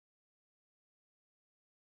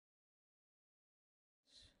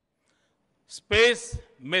Space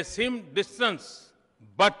may seem distant,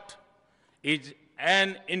 but is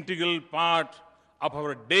an integral part of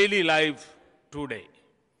our daily life today.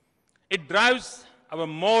 It drives our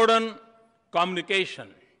modern communication,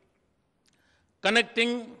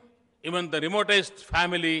 connecting even the remotest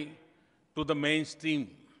family to the mainstream.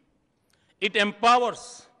 It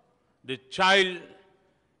empowers the child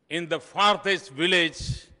in the farthest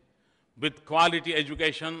village with quality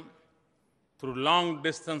education through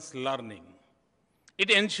long-distance learning. It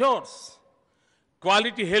ensures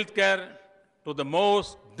quality healthcare to the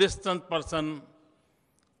most distant person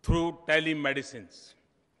through telemedicines.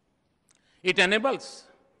 It enables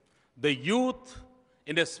the youth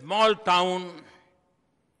in a small town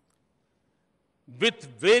with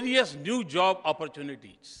various new job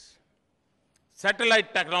opportunities.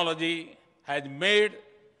 Satellite technology has made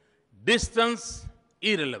distance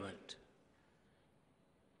irrelevant.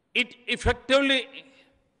 It effectively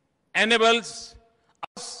enables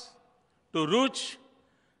us to reach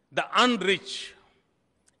the unreached.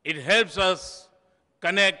 It helps us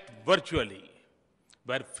connect virtually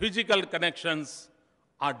where physical connections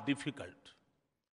are difficult.